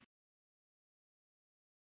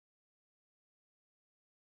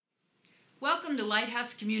Welcome to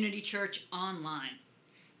Lighthouse Community Church Online.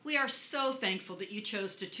 We are so thankful that you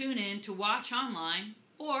chose to tune in to watch online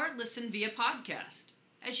or listen via podcast.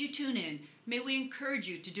 As you tune in, may we encourage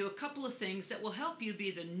you to do a couple of things that will help you be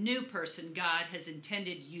the new person God has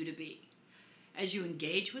intended you to be. As you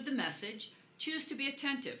engage with the message, choose to be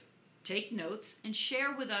attentive, take notes, and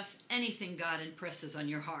share with us anything God impresses on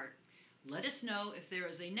your heart. Let us know if there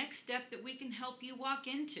is a next step that we can help you walk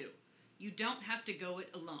into. You don't have to go it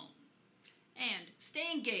alone. And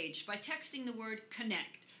stay engaged by texting the word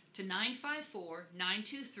CONNECT to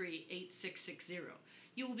 954-923-8660.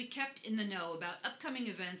 You will be kept in the know about upcoming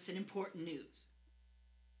events and important news.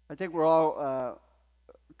 I think we're all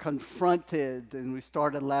confronted, and we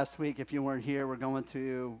started last week. If you weren't here, we're going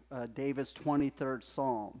through David's 23rd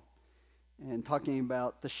Psalm and talking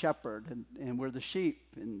about the shepherd, and we're the sheep.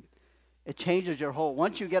 And it changes your whole,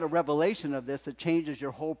 once you get a revelation of this, it changes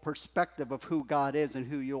your whole perspective of who God is and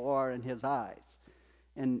who you are in his eyes.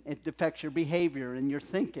 And it affects your behavior and your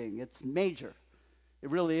thinking. It's major.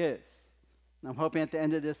 It really is. And I'm hoping at the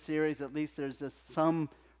end of this series, at least there's some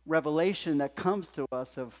revelation that comes to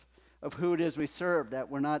us of who it is we serve, that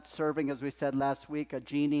we're not serving, as we said last week, a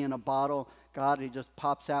genie in a bottle. God, he just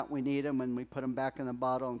pops out when we need him, and we put him back in the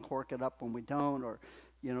bottle and cork it up when we don't, or,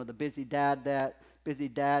 you know, the busy dad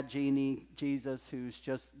genie, Jesus, who's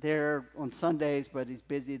just there on Sundays, but he's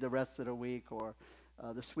busy the rest of the week, or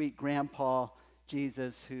the sweet grandpa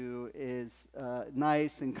Jesus, who is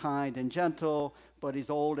nice and kind and gentle, but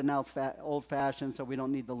he's old and old-fashioned, so we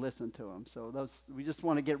don't need to listen to him. So we just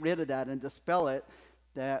want to get rid of that and dispel it,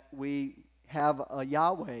 that we have a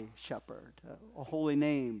Yahweh shepherd, a holy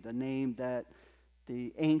name, the name that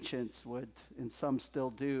the ancients would, and some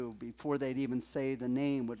still do, before they'd even say the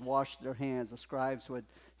name, would wash their hands. The scribes would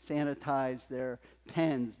sanitize their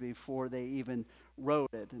pens before they even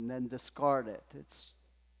wrote it and then discard it.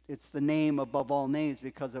 It's the name above all names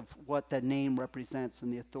because of what that name represents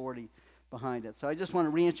and the authority behind it. So I just want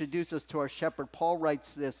to reintroduce us to our shepherd. Paul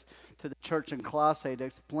writes this to the church in Colossae to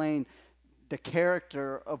explain the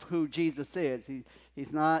character of who Jesus is.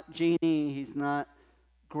 He's not genie, he's not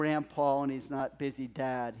grandpa, and he's not busy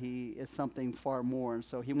dad. He is something far more. And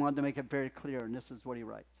so he wanted to make it very clear, and this is what he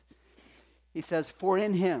writes. He says, "For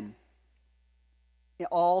in him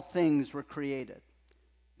all things were created,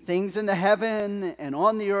 things in the heaven and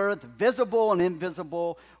on the earth, visible and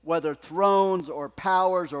invisible, whether thrones or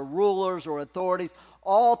powers or rulers or authorities,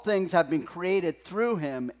 all things have been created through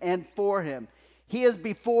him and for him. He is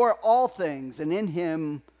before all things, and in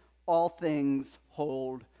him all things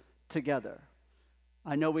hold together."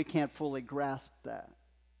 I know we can't fully grasp that,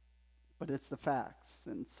 but it's the facts.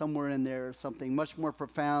 And somewhere in there is something much more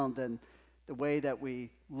profound than the way that we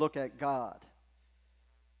look at God.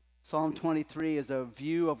 Psalm 23 is a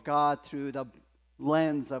view of God through the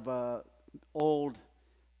lens of an old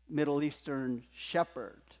Middle Eastern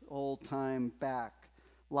shepherd, old time back.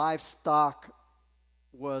 Livestock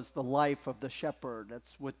was the life of the shepherd.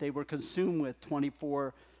 That's what they were consumed with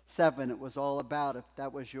 24/7. It was all about, if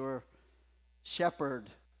that was your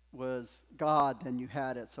shepherd was God, then you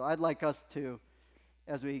had it. So I'd like us to,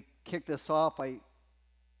 as we kick this off, I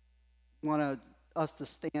want us to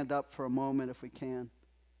stand up for a moment if we can.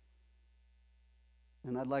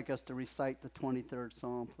 And I'd like us to recite the 23rd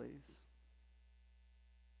Psalm, please.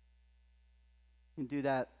 You can do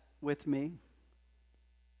that with me.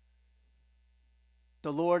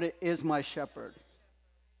 The Lord is my shepherd.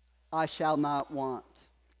 I shall not want.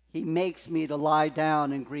 He makes me to lie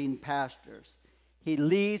down in green pastures. He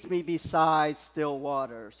leads me beside still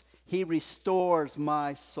waters. He restores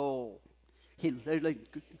my soul.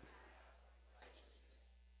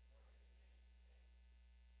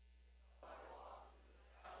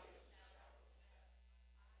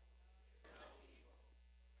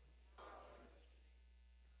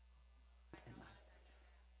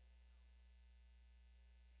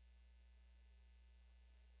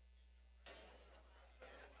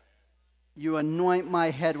 You anoint my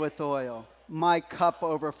head with oil. My cup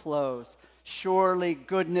overflows. Surely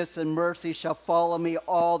goodness and mercy shall follow me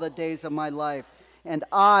all the days of my life, and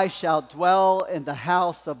I shall dwell in the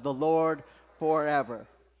house of the Lord forever.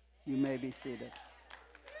 You may be seated.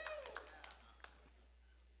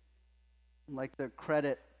 I'd like to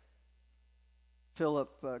credit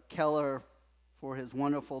Philip Keller for his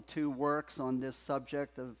wonderful 2 works on this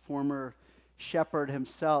subject. A former shepherd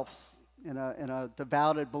himself, and a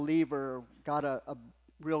devoted believer, got a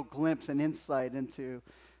real glimpse and insight into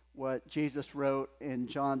what Jesus wrote in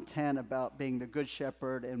John 10 about being the good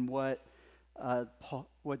shepherd, and what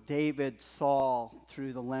David saw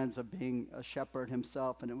through the lens of being a shepherd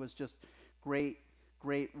himself. And it was just great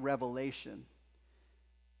revelation.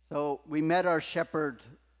 So we met our shepherd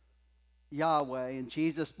Yahweh, and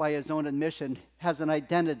Jesus, by his own admission, has an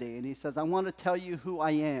identity. And he says, I want to tell you who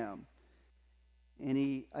I am. And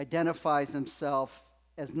he identifies himself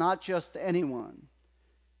as not just anyone.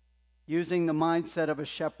 Using the mindset of a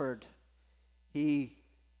shepherd, he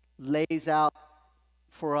lays out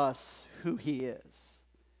for us who he is.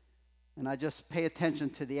 And I just pay attention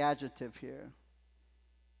to the adjective here.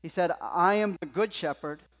 He said, I am the good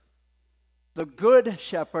shepherd. The good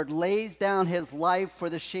shepherd lays down his life for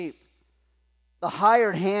the sheep. The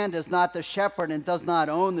hired hand is not the shepherd and does not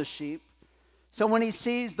own the sheep. So when he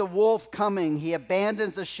sees the wolf coming, he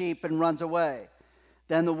abandons the sheep and runs away.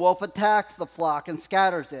 Then the wolf attacks the flock and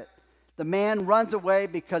scatters it. The man runs away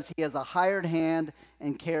because he is a hired hand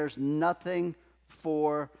and cares nothing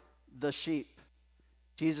for the sheep.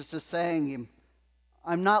 Jesus is saying,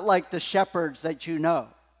 I'm not like the shepherds that you know.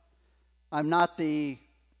 I'm not the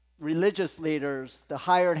religious leaders, the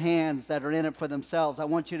hired hands that are in it for themselves. I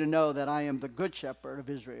want you to know that I am the good shepherd of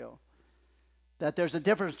Israel. That there's a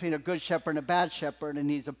difference between a good shepherd and a bad shepherd, and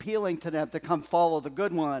he's appealing to them to come follow the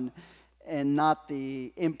good one and not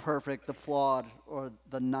the imperfect, the flawed, or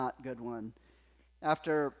the not good one.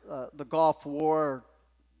 After the Gulf War,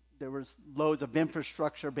 there was loads of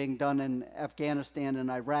infrastructure being done in Afghanistan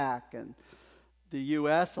and Iraq, and the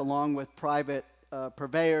U.S., along with private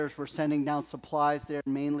purveyors, were sending down supplies there,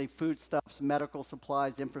 mainly foodstuffs, medical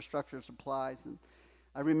supplies, infrastructure supplies. And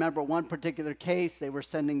I remember one particular case, they were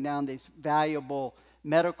sending down these valuable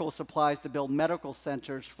medical supplies to build medical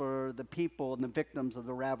centers for the people and the victims of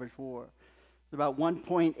the ravaged war. About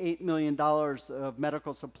 $1.8 million of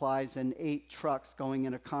medical supplies and 8 trucks going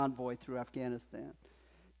in a convoy through Afghanistan.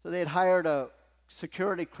 So they had hired a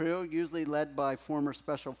security crew, usually led by former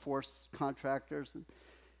special force contractors. And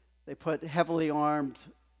they put heavily armed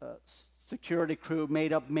security crew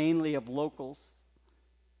made up mainly of locals.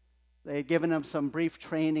 They had given them some brief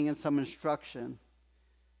training and some instruction.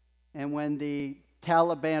 And when the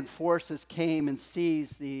Taliban forces came and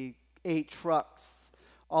seized the 8 trucks,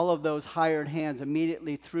 all of those hired hands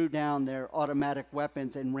immediately threw down their automatic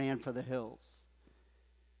weapons and ran for the hills.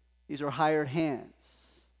 These are hired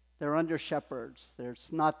hands. They're under shepherds.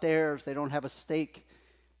 It's not theirs. They don't have a stake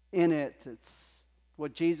in it. It's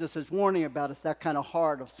what Jesus is warning about. It's that kind of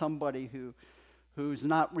heart of somebody who's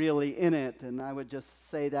not really in it. And I would just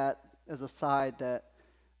say that as a side that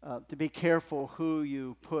to be careful who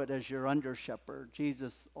you put as your under shepherd.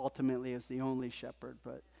 Jesus ultimately is the only shepherd,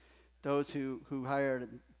 but those who hired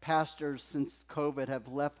pastors since COVID have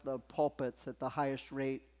left the pulpits at the highest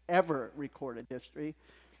rate ever recorded history.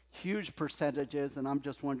 Huge percentages, and I'm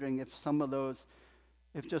just wondering if some of those,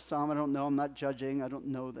 if just some, I don't know, I'm not judging, I don't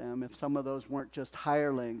know them, if some of those weren't just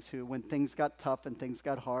hirelings who, when things got tough and things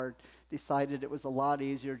got hard, decided it was a lot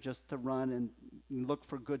easier just to run and look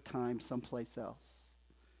for good times someplace else.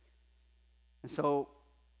 And so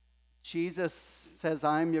Jesus says,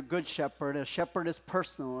 I'm your good shepherd. A shepherd is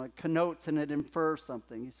personal. It connotes and it infers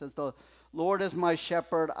something. He says, the Lord is my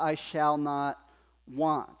shepherd, I shall not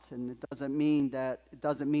want. And it doesn't mean that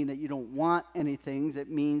you don't want anything.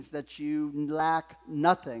 It means that you lack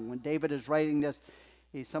nothing. When David is writing this,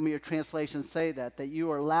 some of your translations say that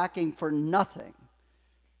you are lacking for nothing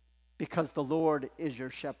because the Lord is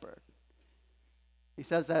your shepherd. He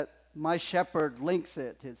says that my shepherd links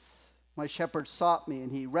it. My shepherd sought me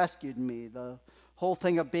and he rescued me. The whole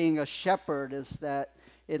thing of being a shepherd is that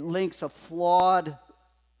it links a flawed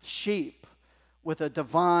sheep with a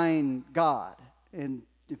divine God. And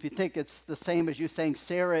if you think it's the same as you saying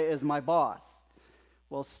Sarah is my boss,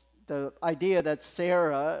 well, the idea that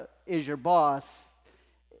Sarah is your boss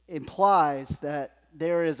implies that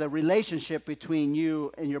there is a relationship between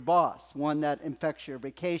you and your boss, one that infects your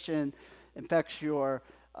vacation, infects your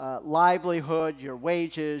livelihood, your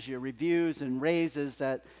wages, your reviews and raises,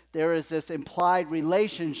 that there is this implied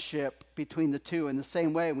relationship between the two. In the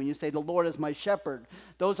same way, when you say, the Lord is my shepherd,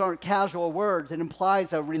 those aren't casual words. It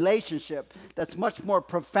implies a relationship that's much more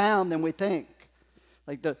profound than we think.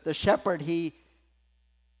 Like the shepherd, he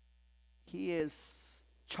is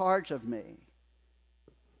charge of me.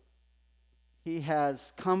 He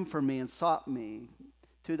has come for me and sought me.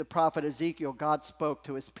 Through the prophet Ezekiel, God spoke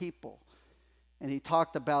to his people. And he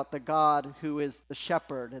talked about the God who is the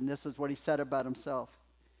shepherd, and this is what he said about himself.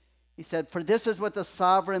 He said, for this is what the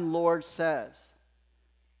sovereign Lord says.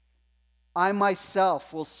 I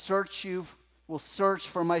myself will search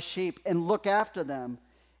for my sheep and look after them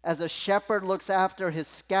as a shepherd looks after his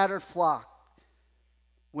scattered flock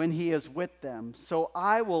when he is with them. So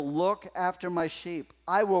I will look after my sheep.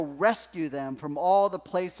 I will rescue them from all the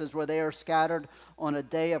places where they are scattered on a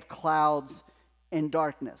day of clouds in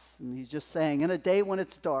darkness. And he's just saying, in a day when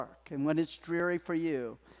it's dark and when it's dreary for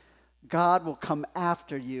you, God will come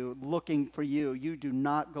after you, looking for you. You do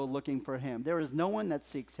not go looking for him. There is no one that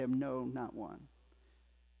seeks him, no, not one.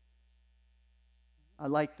 I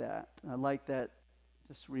like that. I like that.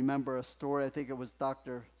 Just remember a story. I think it was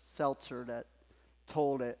Dr. Seltzer that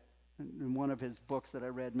told it in one of his books that I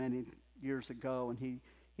read many years ago. And he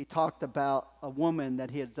talked about a woman that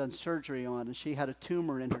he had done surgery on, and she had a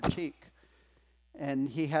tumor in her cheek. And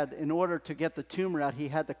he had, in order to get the tumor out, he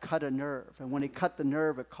had to cut a nerve. And when he cut the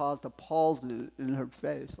nerve, it caused a palsy in her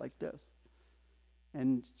face like this.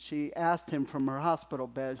 And she asked him from her hospital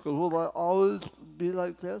bed, she goes, will I always be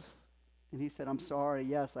like this? And he said, I'm sorry,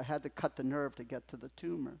 yes, I had to cut the nerve to get to the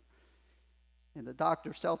tumor. And the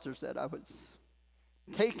Dr. Seltzer said, I was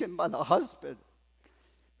taken by the husband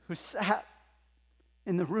who sat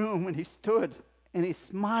in the room when he stood and he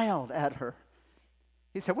smiled at her.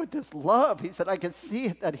 He said, with this love, he said, I could see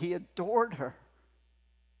it, that he adored her.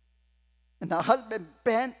 And the husband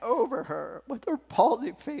bent over her with her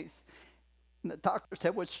palsied face. And the doctor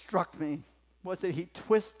said, what struck me was that he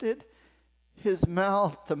twisted his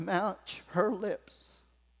mouth to match her lips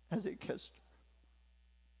as he kissed her.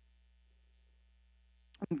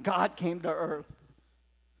 And God came to earth,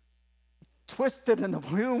 twisted in the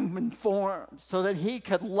human form so that he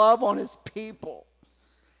could love on his people.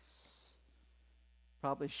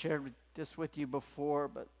 Probably shared this with you before,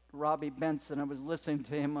 but Robbie Benson, I was listening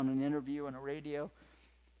to him on an interview on a radio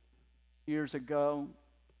years ago.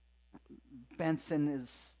 Benson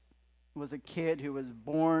was a kid who was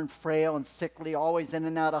born frail and sickly, always in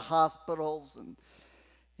and out of hospitals, and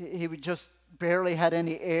he would just barely had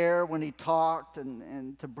any air when he talked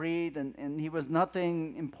and to breathe, and he was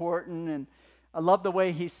nothing important. And I love the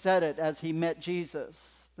way he said it as he met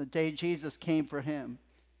Jesus, the day Jesus came for him.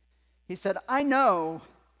 He said, I know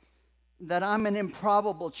that I'm an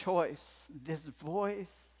improbable choice. This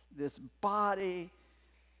voice, this body.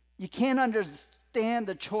 You can't understand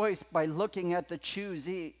the choice by looking at the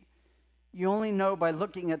choosee. You only know by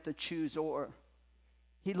looking at the chooser.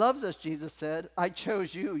 He loves us, Jesus said. I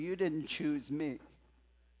chose you. You didn't choose me.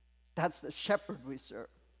 That's the shepherd we serve.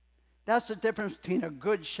 That's the difference between a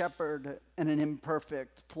good shepherd and an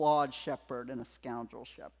imperfect, flawed shepherd and a scoundrel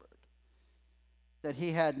shepherd. That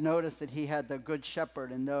he had noticed that he had the good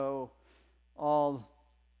shepherd, and though all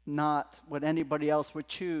not what anybody else would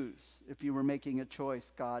choose, if you were making a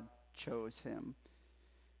choice, God chose him.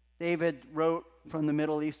 David wrote from the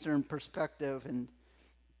Middle Eastern perspective, and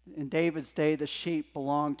in David's day, the sheep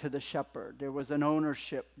belonged to the shepherd. There was an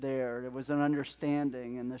ownership there. There was an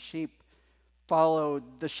understanding, and the sheep followed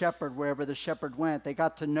the shepherd wherever the shepherd went. They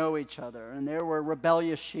got to know each other, and there were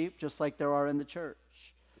rebellious sheep just like there are in the church.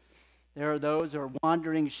 There are those who are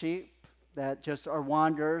wandering sheep that just are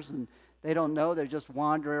wanderers, and they don't know. They just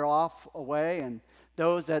wander off away. And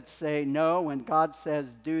those that say no, when God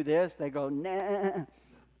says do this, they go, nah,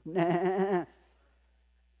 nah.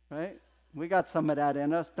 Right? We got some of that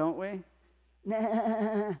in us, don't we? Nah.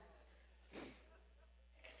 And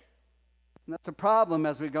that's a problem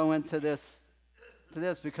as we go into this,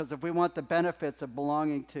 because if we want the benefits of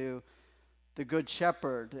belonging to the Good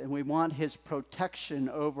Shepherd, and we want his protection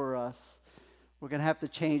over us, we're going to have to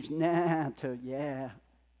change nah to yeah.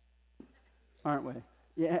 Aren't we?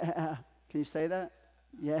 Yeah. Can you say that?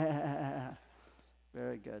 Yeah.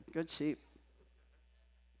 Very good. Good sheep.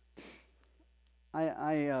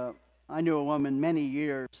 I knew a woman many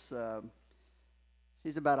years.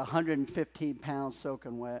 She's about 115 pounds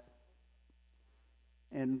soaking wet.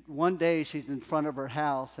 And one day she's in front of her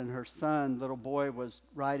house, and her son, little boy, was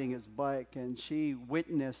riding his bike, and she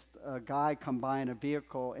witnessed a guy come by in a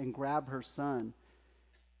vehicle and grab her son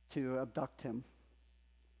to abduct him.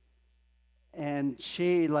 And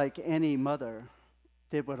she, like any mother,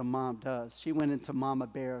 did what a mom does. She went into mama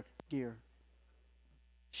bear gear.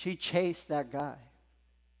 She chased that guy.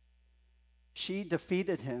 She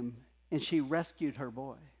defeated him, and she rescued her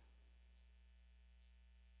boy.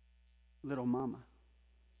 Little mama.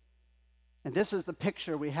 And this is the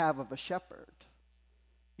picture we have of a shepherd.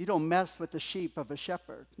 You don't mess with the sheep of a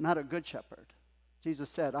shepherd, not a good shepherd. Jesus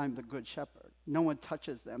said, I'm the good shepherd. No one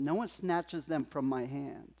touches them. No one snatches them from my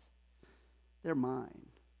hands. They're mine.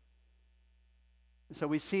 So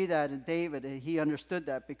we see that in David, and he understood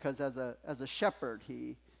that because as a shepherd,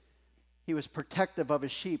 he was protective of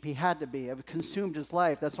his sheep. He had to be. It consumed his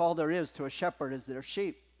life. That's all there is to a shepherd, is their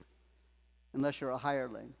sheep, unless you're a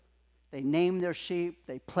hireling. They name their sheep.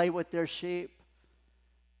 They play with their sheep.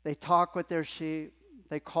 They talk with their sheep.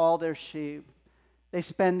 They call their sheep. They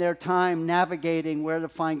spend their time navigating where to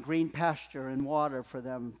find green pasture and water for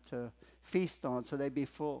them to feast on so they be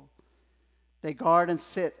full. They guard and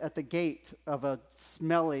sit at the gate of a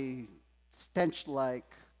smelly,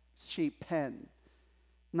 stench-like sheep pen,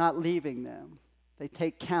 not leaving them. They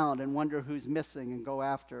take count and wonder who's missing and go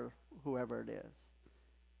after whoever it is.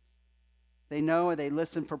 They know and they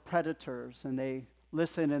listen for predators, and they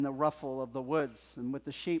listen in the ruffle of the woods. And what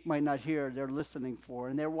the sheep might not hear, they're listening for.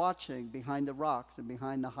 And they're watching behind the rocks and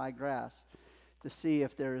behind the high grass to see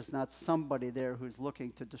if there is not somebody there who's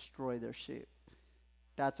looking to destroy their sheep.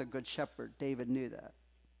 That's a good shepherd. David knew that.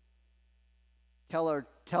 Keller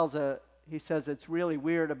he says it's really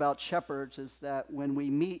weird about shepherds is that when we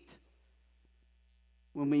meet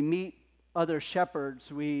other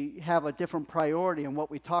shepherds, we have a different priority in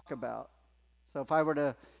what we talk about. So if I were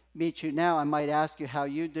to meet you now, I might ask you, how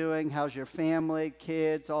you doing? How's your family,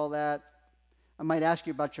 kids, all that? I might ask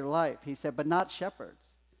you about your life. He said, but not shepherds.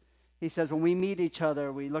 He says, when we meet each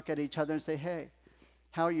other, we look at each other and say, hey,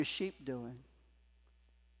 how are your sheep doing?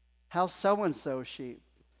 How's so-and-so sheep?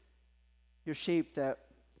 Your sheep that,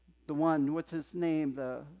 the one, what's his name?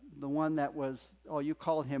 The one that was, you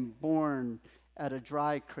called him born at a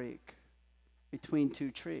dry creek between two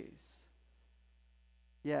trees.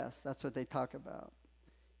 Yes, that's what they talk about.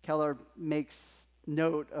 Keller makes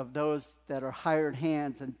note of those that are hired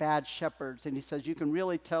hands and bad shepherds, and he says you can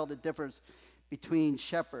really tell the difference between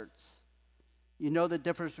shepherds. You know the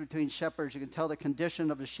difference between shepherds. You can tell the condition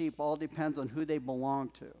of the sheep all depends on who they belong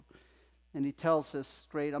to. And he tells this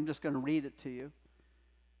straight. I'm just going to read it to you.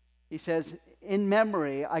 He says, in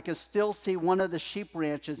memory, I can still see one of the sheep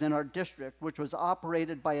ranches in our district, which was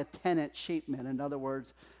operated by a tenant sheepman, in other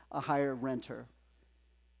words, a hired renter.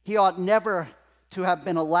 He ought never to have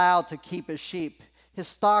been allowed to keep his sheep. His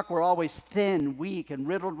stock were always thin, weak, and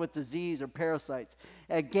riddled with disease or parasites.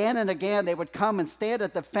 Again and again, they would come and stand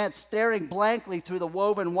at the fence, staring blankly through the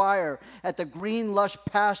woven wire at the green, lush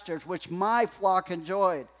pastures which my flock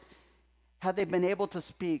enjoyed. Had they been able to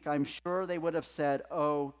speak, I'm sure they would have said,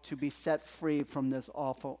 oh, to be set free from this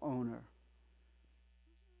awful owner.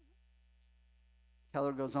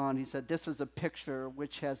 Keller goes on, he said, this is a picture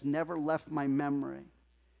which has never left my memory.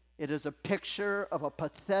 It is a picture of a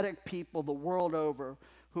pathetic people the world over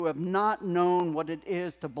who have not known what it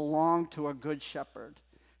is to belong to a good shepherd,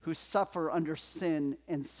 who suffer under sin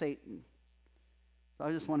and Satan. So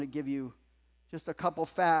I just want to give you just a couple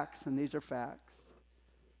facts, and these are facts.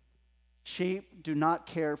 Sheep do not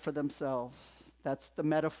care for themselves. That's the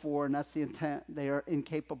metaphor, and that's the intent. They are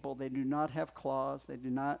incapable. They do not have claws.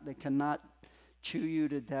 They cannot chew you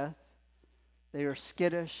to death. They are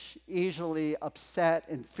skittish, easily upset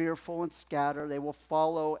and fearful and scatter. They will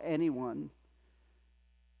follow anyone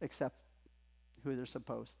except who they're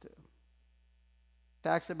supposed to.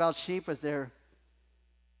 Facts about sheep is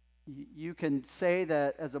you can say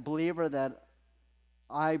that as a believer that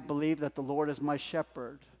I believe that the Lord is my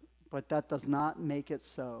shepherd, but that does not make it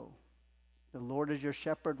so. The Lord is your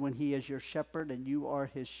shepherd when he is your shepherd and you are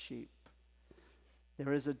his sheep.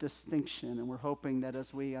 There is a distinction, and we're hoping that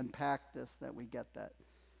as we unpack this that we get that.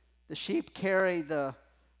 The sheep carry the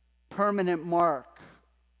permanent mark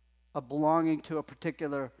of belonging to a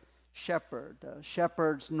particular shepherd.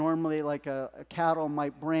 Shepherds normally, like a cattle,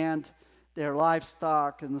 might brand their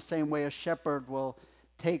livestock in the same way a shepherd will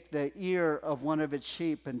take the ear of one of its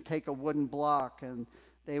sheep and take a wooden block, and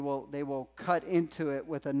they will cut into it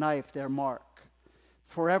with a knife their mark.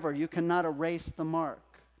 Forever, you cannot erase the mark.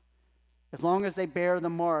 As long as they bear the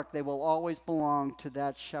mark, they will always belong to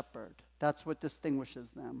that shepherd. That's what distinguishes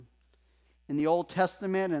them. In the Old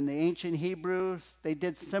Testament and the ancient Hebrews, they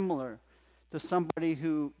did similar to somebody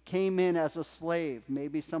who came in as a slave.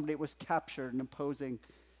 Maybe somebody was captured in opposing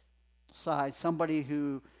side. Somebody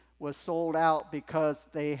who was sold out because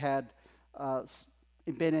they had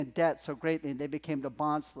been in debt so greatly, and they became the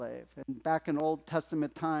bond slave. And back in Old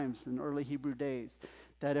Testament times, in early Hebrew days,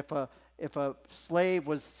 that if a slave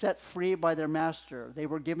was set free by their master, they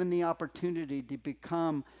were given the opportunity to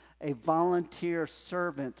become a volunteer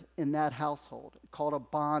servant in that household, called a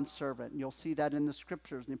bond servant. And you'll see that in the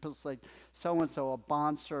scriptures. And the epistles say, so-and-so, a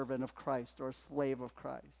bond servant of Christ or a slave of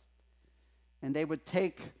Christ. And they would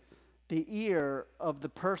take the ear of the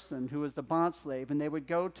person who was the bond slave, and they would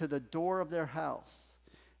go to the door of their house,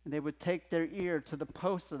 and they would take their ear to the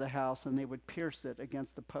post of the house, and they would pierce it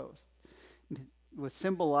against the post. It was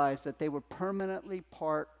symbolized that they were permanently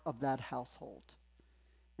part of that household.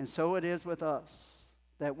 And so it is with us,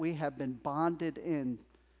 that we have been bonded in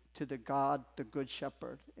to the God, the Good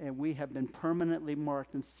Shepherd, and we have been permanently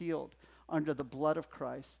marked and sealed under the blood of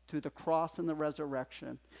Christ through the cross and the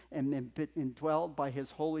resurrection, and been indwelled by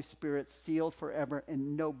his Holy Spirit, sealed forever,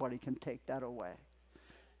 and nobody can take that away.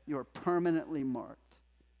 You are permanently marked.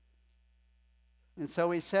 And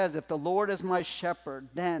so he says, if the Lord is my shepherd,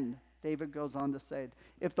 then, David goes on to say,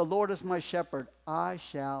 if the Lord is my shepherd, I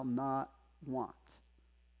shall not want.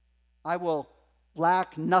 I will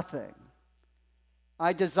lack nothing.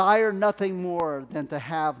 I desire nothing more than to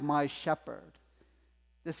have my shepherd.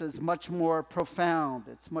 This is much more profound.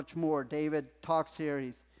 It's much more. David talks here.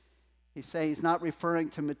 He's saying he's not referring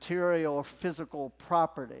to material or physical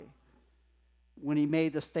property when he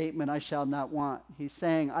made the statement, I shall not want. He's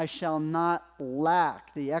saying, I shall not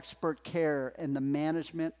lack the expert care and the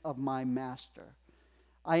management of my master.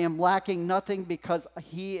 I am lacking nothing because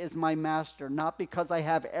he is my master, not because I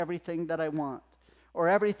have everything that I want or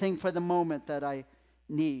everything for the moment that I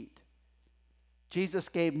need. Jesus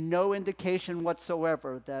gave no indication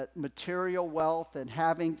whatsoever that material wealth and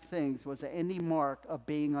having things was any mark of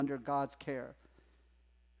being under God's care.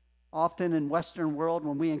 Often in Western world,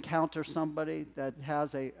 when we encounter somebody that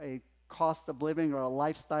has a cost of living or a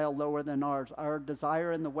lifestyle lower than ours, our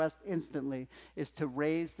desire in the West instantly is to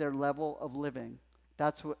raise their level of living.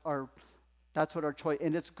 That's what our choice,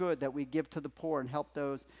 and it's good that we give to the poor and help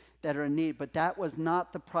those that are in need, but that was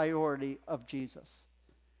not the priority of Jesus.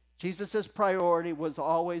 Jesus' priority was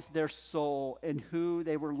always their soul and who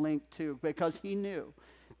they were linked to, because he knew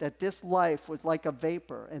that this life was like a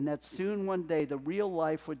vapor and that soon one day the real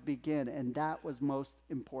life would begin, and that was most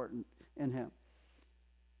important in him.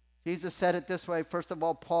 Jesus said it this way. First of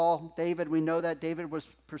all, David, we know that David was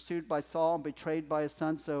pursued by Saul and betrayed by his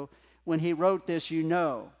son, so when he wrote this, you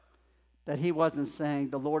know that he wasn't saying,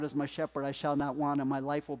 the Lord is my shepherd, I shall not want, and my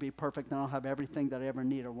life will be perfect, and I'll have everything that I ever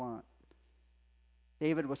need or want.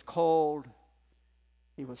 David was cold.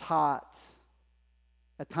 He was hot.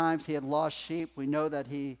 At times he had lost sheep. We know that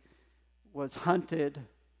he was hunted.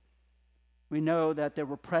 We know that there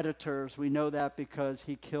were predators. We know that because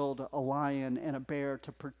he killed a lion and a bear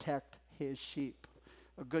to protect his sheep.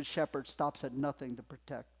 A good shepherd stops at nothing to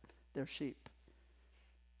protect their sheep.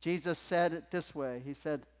 Jesus said it this way. He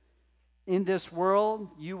said, in this world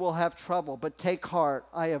you will have trouble, but take heart,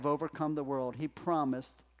 I have overcome the world. He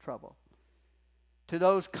promised trouble. To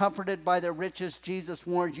those comforted by their riches, Jesus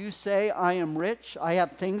warned, you say, I am rich, I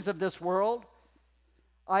have things of this world,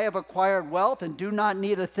 I have acquired wealth and do not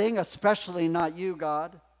need a thing, especially not you,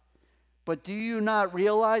 God. But do you not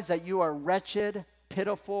realize that you are wretched,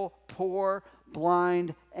 pitiful, poor,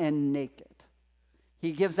 blind, and naked?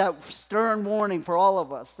 He gives that stern warning for all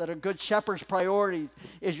of us that a good shepherd's priorities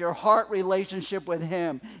is your heart relationship with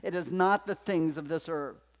him. It is not the things of this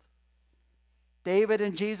earth. David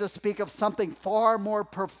and Jesus speak of something far more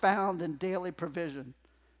profound than daily provision.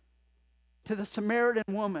 To the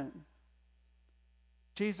Samaritan woman,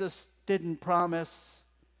 Jesus didn't promise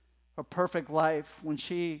a perfect life when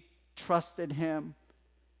she trusted him.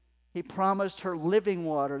 He promised her living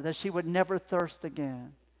water, that she would never thirst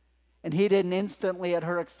again. And he didn't instantly, at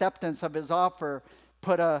her acceptance of his offer,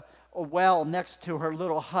 put a well next to her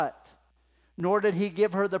little hut. Nor did he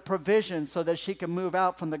give her the provision so that she could move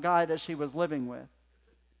out from the guy that she was living with.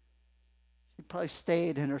 She probably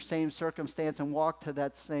stayed in her same circumstance and walked to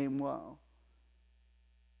that same well.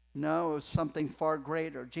 No, it was something far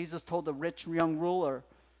greater. Jesus told the rich young ruler,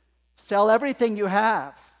 sell everything you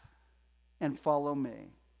have and follow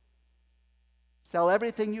me. Sell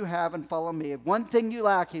everything you have and follow me. One thing you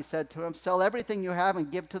lack, he said to him, sell everything you have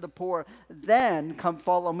and give to the poor. Then come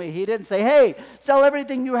follow me. He didn't say, hey, sell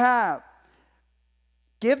everything you have.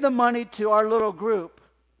 Give the money to our little group,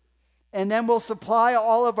 and then we'll supply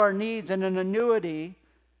all of our needs in an annuity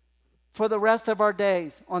for the rest of our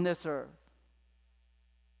days on this earth.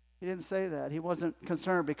 He didn't say that. He wasn't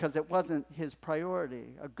concerned because it wasn't his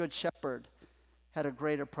priority. A good shepherd had a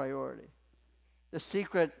greater priority. The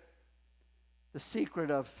secret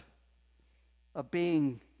of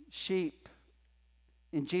being sheep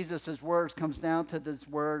in Jesus' words comes down to these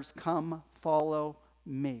words, come follow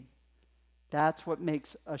me. That's what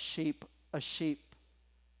makes a sheep a sheep.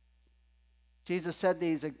 Jesus said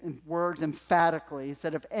these words emphatically. He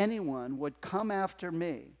said, if anyone would come after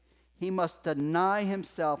me, he must deny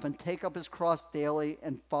himself and take up his cross daily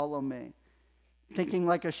and follow me. Thinking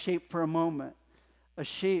like a sheep for a moment. A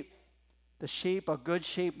good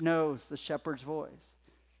sheep knows the shepherd's voice.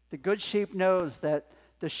 The good sheep knows that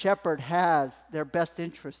the shepherd has their best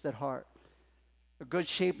interest at heart. A good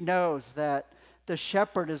sheep knows that the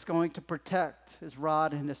shepherd is going to protect his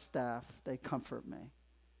rod and his staff. They comfort me.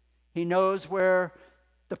 He knows where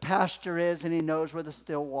the pasture is, and he knows where the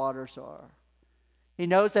still waters are. He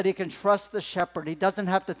knows that he can trust the shepherd. He doesn't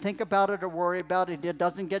have to think about it or worry about it. He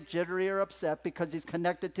doesn't get jittery or upset because he's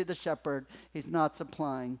connected to the shepherd. He's not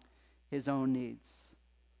supplying his own needs.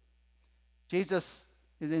 Jesus,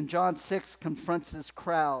 in John 6, confronts this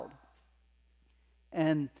crowd.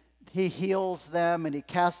 and he heals them, and he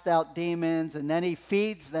casts out demons, and then he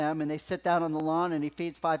feeds them, and they sit down on the lawn, and he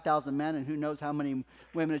feeds 5,000 men, and who knows how many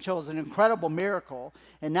women and children. It's an incredible miracle,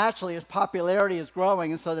 and naturally his popularity is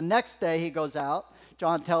growing, and so the next day he goes out,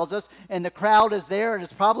 John tells us, and the crowd is there, and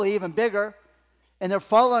it's probably even bigger, and they're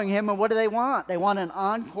following him, and what do they want? They want an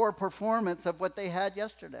encore performance of what they had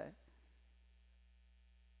yesterday.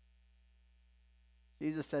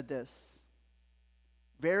 Jesus said this,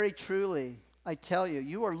 "Very truly, I tell you,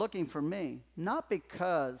 you are looking for me, not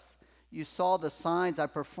because you saw the signs I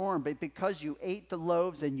performed, but because you ate the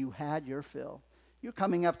loaves and you had your fill. You're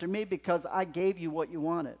coming after me because I gave you what you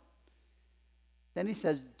wanted." Then he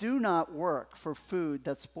says, "Do not work for food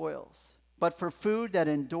that spoils, but for food that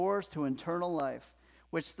endures to eternal life,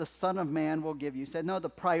 which the Son of Man will give you." He said, no, the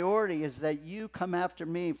priority is that you come after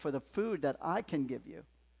me for the food that I can give you,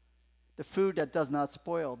 the food that does not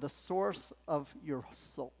spoil, the source of your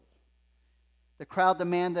soul. The crowd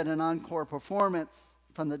demanded an encore performance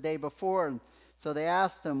from the day before, and so they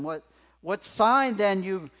asked him, what sign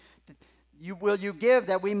then will you give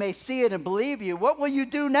that we may see it and believe you? What will you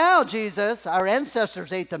do now, Jesus? Our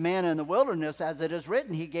ancestors ate the manna in the wilderness, as it is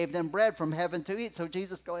written, he gave them bread from heaven to eat. So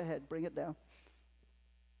Jesus, go ahead, bring it down.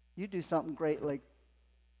 You do something great like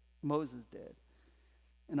Moses did.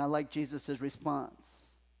 And I like Jesus'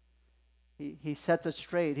 response. He sets it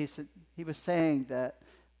straight. He was saying that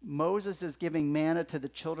Moses is giving manna to the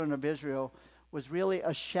children of Israel was really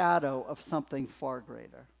a shadow of something far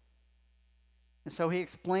greater. And so he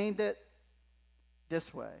explained it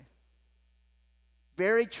this way.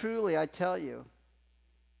 "Very truly, I tell you,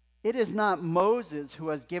 it is not Moses who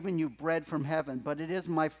has given you bread from heaven, but it is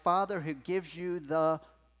my Father who gives you the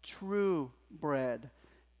true bread."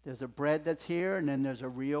 There's a bread that's here, and then there's a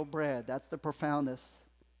real bread. That's the profoundness.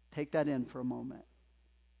 Take that in for a moment.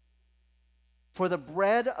 "For the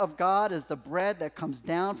bread of God is the bread that comes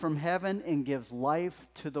down from heaven and gives life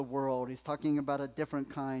to the world." He's talking about a different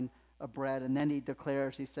kind of bread. And then he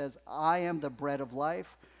declares, he says, "I am the bread of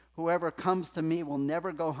life. Whoever comes to me will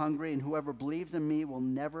never go hungry, and whoever believes in me will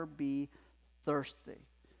never be thirsty."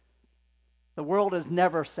 The world is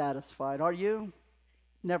never satisfied. Are you?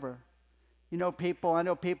 Never. I know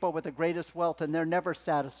people with the greatest wealth, and they're never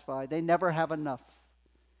satisfied. They never have enough.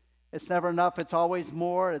 It's never enough. It's always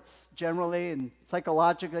more. It's generally and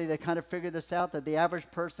psychologically, they kind of figure this out, that the average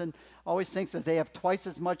person always thinks that they have twice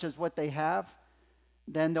as much as what they have,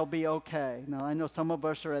 then they'll be okay. Now, I know some of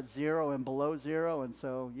us are at zero and below zero, and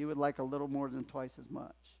so you would like a little more than twice as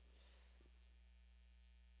much.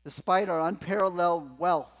 Despite our unparalleled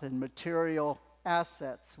wealth and material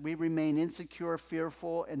assets, we remain insecure,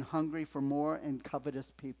 fearful, and hungry for more and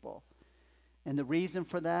covetous people. And the reason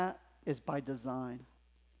for that is by design.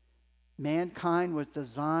 Mankind was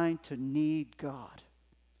designed to need God.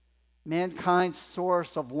 Mankind's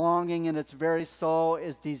source of longing in its very soul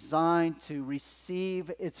is designed to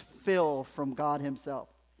receive its fill from God himself.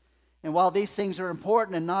 And while these things are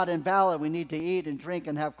important and not invalid, we need to eat and drink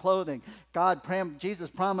and have clothing. Jesus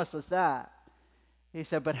promised us that. He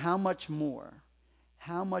said, but how much more?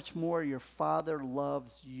 How much more your Father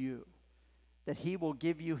loves you, that he will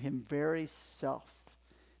give you him very self,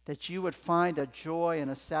 that you would find a joy and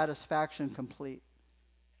a satisfaction complete.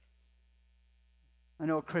 I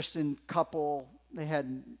know a Christian couple, they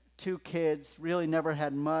had 2 kids, really never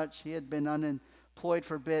had much. He had been unemployed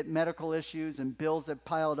for a bit, medical issues and bills that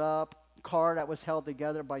piled up, car that was held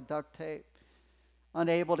together by duct tape.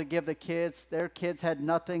 Unable to give the kids, their kids had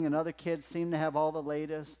nothing, and other kids seemed to have all the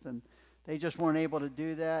latest, and they just weren't able to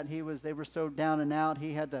do that. They were so down and out,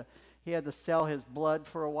 he had to sell his blood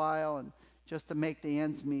for a while and just to make the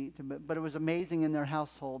ends meet. But it was amazing in their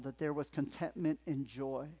household that there was contentment and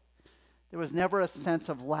joy. There was never a sense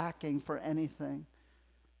of lacking for anything.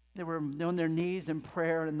 They were on their knees in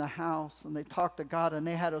prayer in the house, and they talked to God, and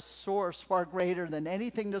they had a source far greater than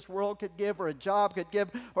anything this world could give, or a job could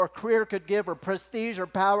give, or a career could give, or prestige or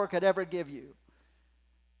power could ever give you.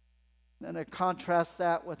 Then I contrast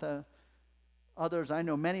that with others. I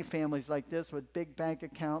know many families like this with big bank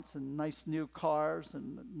accounts and nice new cars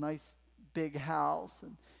and a nice big house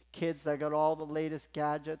and kids that got all the latest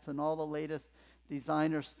gadgets and all the latest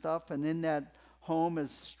designer stuff, and in that home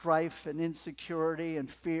is strife and insecurity and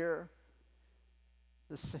fear.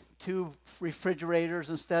 There's 2 refrigerators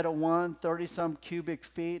instead of 1, 30-some cubic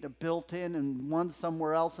feet, a built-in and one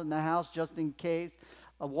somewhere else in the house just in case,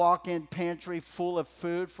 a walk-in pantry full of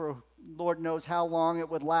food for Lord knows how long it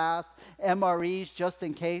would last, MREs just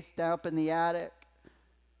in case down up in the attic.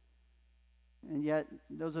 And yet,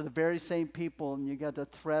 those are the very same people, and you got the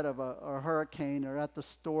threat of a hurricane, or at the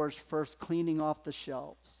stores first cleaning off the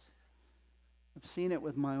shelves. I've seen it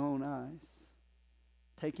with my own eyes.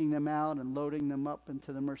 taking them out and loading them up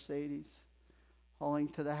into the Mercedes, hauling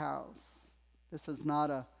to the house. This is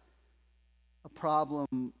not a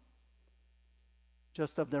problem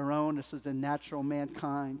just of their own. This is a natural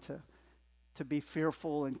mankind to be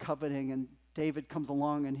fearful and coveting. And David comes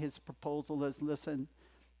along and his proposal is, listen,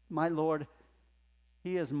 my Lord,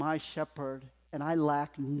 he is my shepherd and I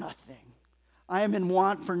lack nothing. I am in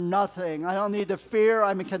want for nothing. I don't need to fear.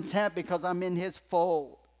 I'm in content because I'm in his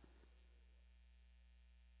fold.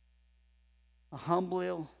 A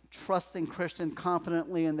humble, trusting Christian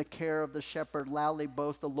confidently in the care of the shepherd loudly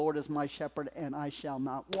boasts, the Lord is my shepherd and I shall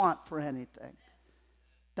not want for anything.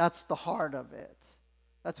 That's the heart of it.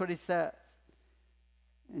 That's what he says.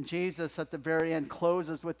 And Jesus at the very end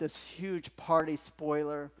closes with this huge party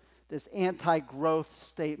spoiler, this anti-growth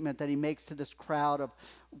statement that he makes to this crowd of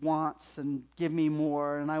wants and give me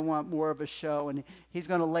more and I want more of a show. And he's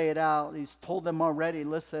going to lay it out. He's told them already,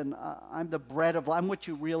 listen, I'm the bread of life. I'm what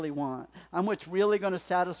you really want. I'm what's really going to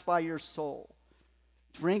satisfy your soul.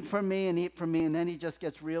 Drink from me and eat from me. And then he just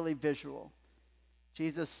gets really visual.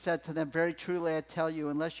 Jesus said to them, very truly I tell you,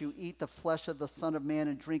 unless you eat the flesh of the Son of Man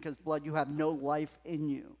and drink his blood, you have no life in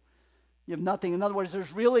you. You have nothing. In other words,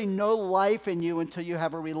 there's really no life in you until you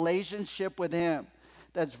have a relationship with him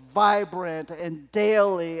that's vibrant and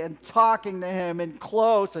daily and talking to him and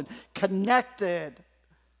close and connected.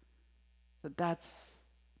 So that's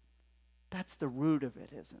the root of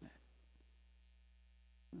it, isn't it?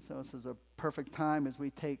 And so this is a perfect time as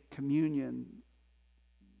we take communion.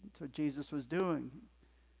 That's what Jesus was doing.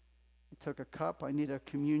 He took a cup. I need a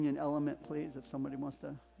communion element, please, if somebody wants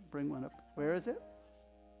to bring one up. Where is it?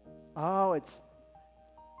 Oh, it's...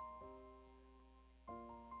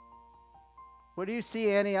 What do you see,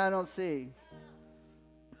 Annie? I don't see.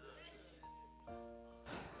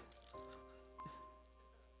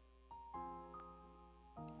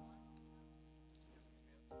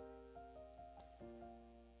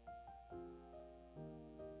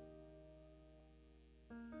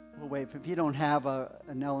 Well, wait, if you don't have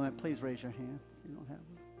an element, please raise your hand. If you don't have one.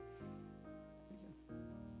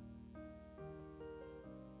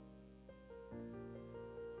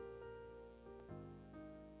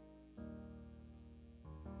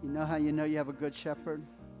 You know how you know you have a good shepherd?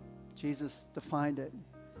 Jesus defined it.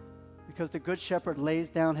 Because the good shepherd lays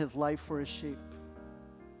down his life for his sheep.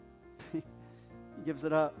 He gives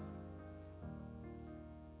it up.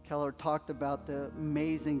 Keller talked about the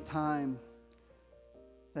amazing time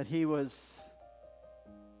that he was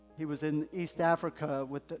in East Africa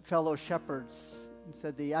with the fellow shepherds. He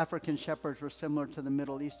said the African shepherds were similar to the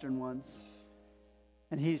Middle Eastern ones.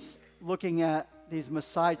 And he's looking at these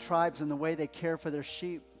Maasai tribes and the way they care for their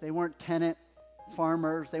sheep. They weren't tenant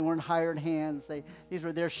farmers. They weren't hired hands. These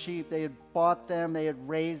were their sheep. They had bought them. They had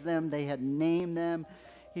raised them. They had named them.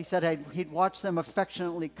 He said he'd watch them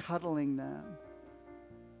affectionately cuddling them,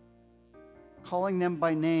 calling them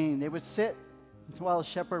by name. They would sit while a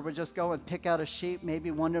shepherd would just go and pick out a sheep,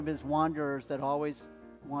 maybe one of his wanderers that always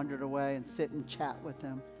wandered away, and sit and chat with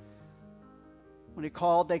them. When he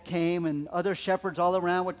called, they came, and other shepherds all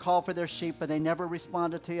around would call for their sheep, but they never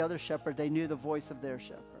responded to the other shepherd. They knew the voice of their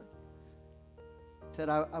shepherd. He said,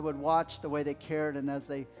 I would watch the way they cared, and as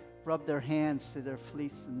they rubbed their hands to their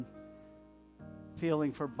fleece and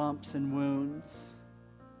feeling for bumps and wounds,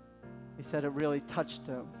 he said it really touched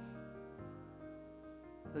him.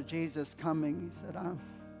 So Jesus coming, he said,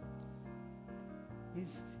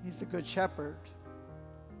 he's the good shepherd.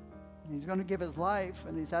 He's going to give his life,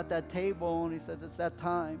 and he's at that table, and he says, it's that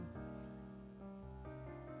time.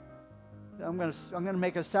 I'm going to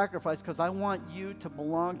make a sacrifice because I want you to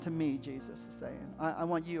belong to me, Jesus is saying. I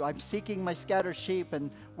want you. I'm seeking my scattered sheep,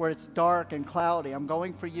 and where it's dark and cloudy. I'm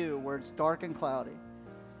going for you where it's dark and cloudy.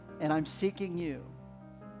 And I'm seeking you.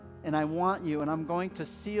 And I want you, and I'm going to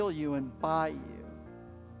seal you and buy you.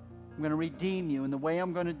 I'm going to redeem you, and the way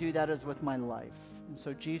I'm going to do that is with my life. And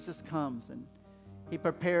so Jesus comes, and he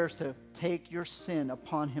prepares to take your sin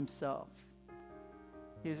upon himself.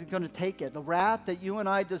 He's going to take it. The wrath that you and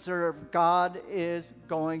I deserve, God is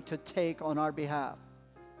going to take on our behalf.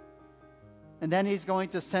 And then he's going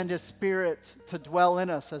to send his Spirit to dwell in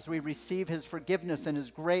us as we receive his forgiveness and his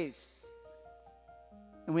grace.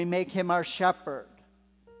 And we make him our shepherd.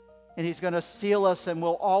 And he's going to seal us, and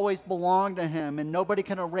we'll always belong to him, and nobody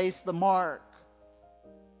can erase the mark.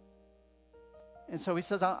 And so he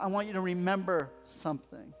says, I want you to remember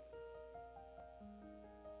something.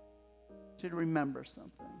 I want you to remember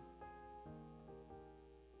something.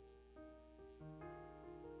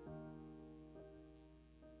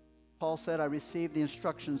 Paul said, I received the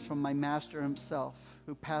instructions from my master himself,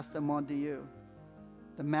 who passed them on to you.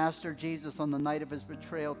 The Master Jesus, on the night of his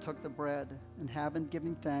betrayal, took the bread, and having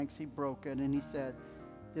given thanks, he broke it, and he said,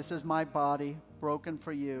 "This is my body, broken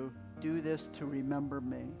for you. Do this to remember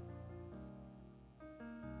me."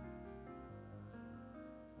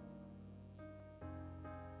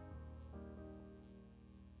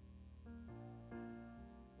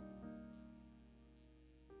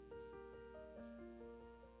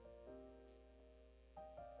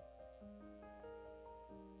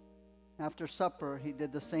 After supper, he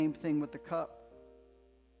did the same thing with the cup.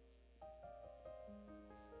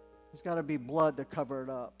 There's got to be blood to cover it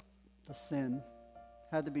up. The sin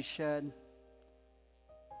had to be shed.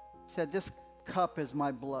 He said, "This cup is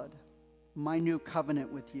my blood, my new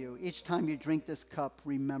covenant with you. Each time you drink this cup,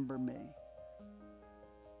 remember me."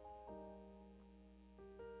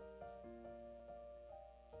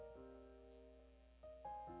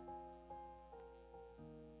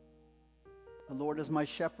 The Lord is my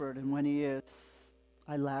shepherd, and when he is,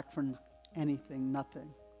 I lack for anything, nothing.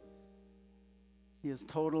 He is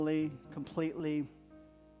totally, completely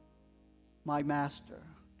my master,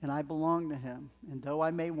 and I belong to him. And though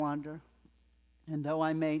I may wander, and though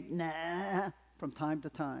I may from time to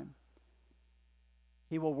time,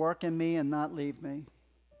 he will work in me and not leave me.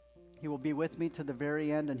 He will be with me to the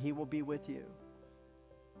very end, and he will be with you.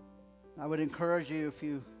 I would encourage you, if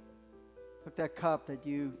you took that cup, that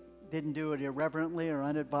you didn't do it irreverently or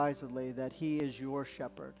unadvisedly, that he is your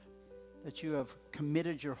shepherd, that you have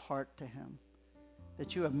committed your heart to him,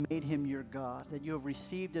 that you have made him your God, that you have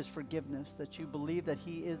received his forgiveness, that you believe that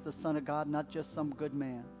he is the Son of God, not just some good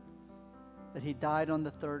man, that he died on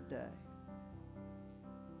the third day.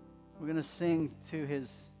 We're going to sing to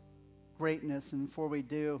his greatness, and before we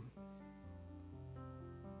do,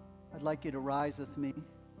 I'd like you to rise with me.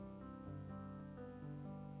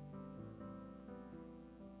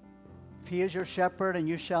 If he is your shepherd and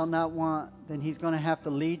you shall not want, then he's going to have to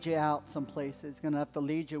lead you out some places. He's going to have to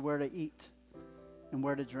lead you where to eat and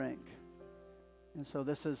where to drink. And so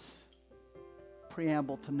this is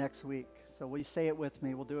preamble to next week. So will you say it with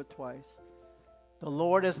me? We'll do it twice. The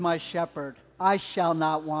Lord is my shepherd. I shall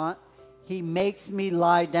not want. He makes me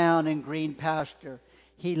lie down in green pasture.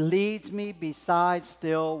 He leads me beside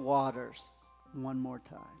still waters. One more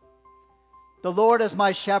time. The Lord is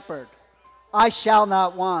my shepherd. I shall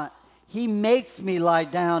not want. He makes me lie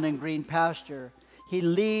down in green pasture. He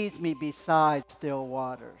leads me beside still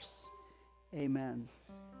waters. Amen.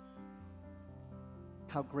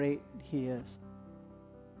 How great he is.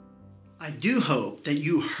 I do hope that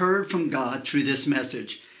you heard from God through this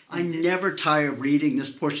message. I never tire of reading this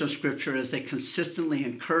portion of Scripture as they consistently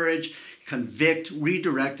encourage, convict,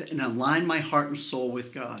 redirect, and align my heart and soul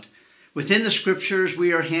with God. Within the Scriptures,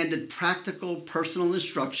 we are handed practical, personal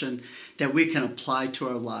instruction that we can apply to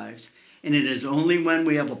our lives. And it is only when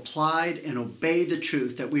we have applied and obeyed the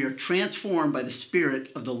truth that we are transformed by the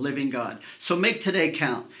Spirit of the living God. So make today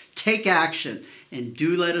count. Take action, and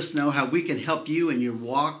do let us know how we can help you in your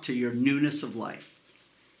walk to your newness of life.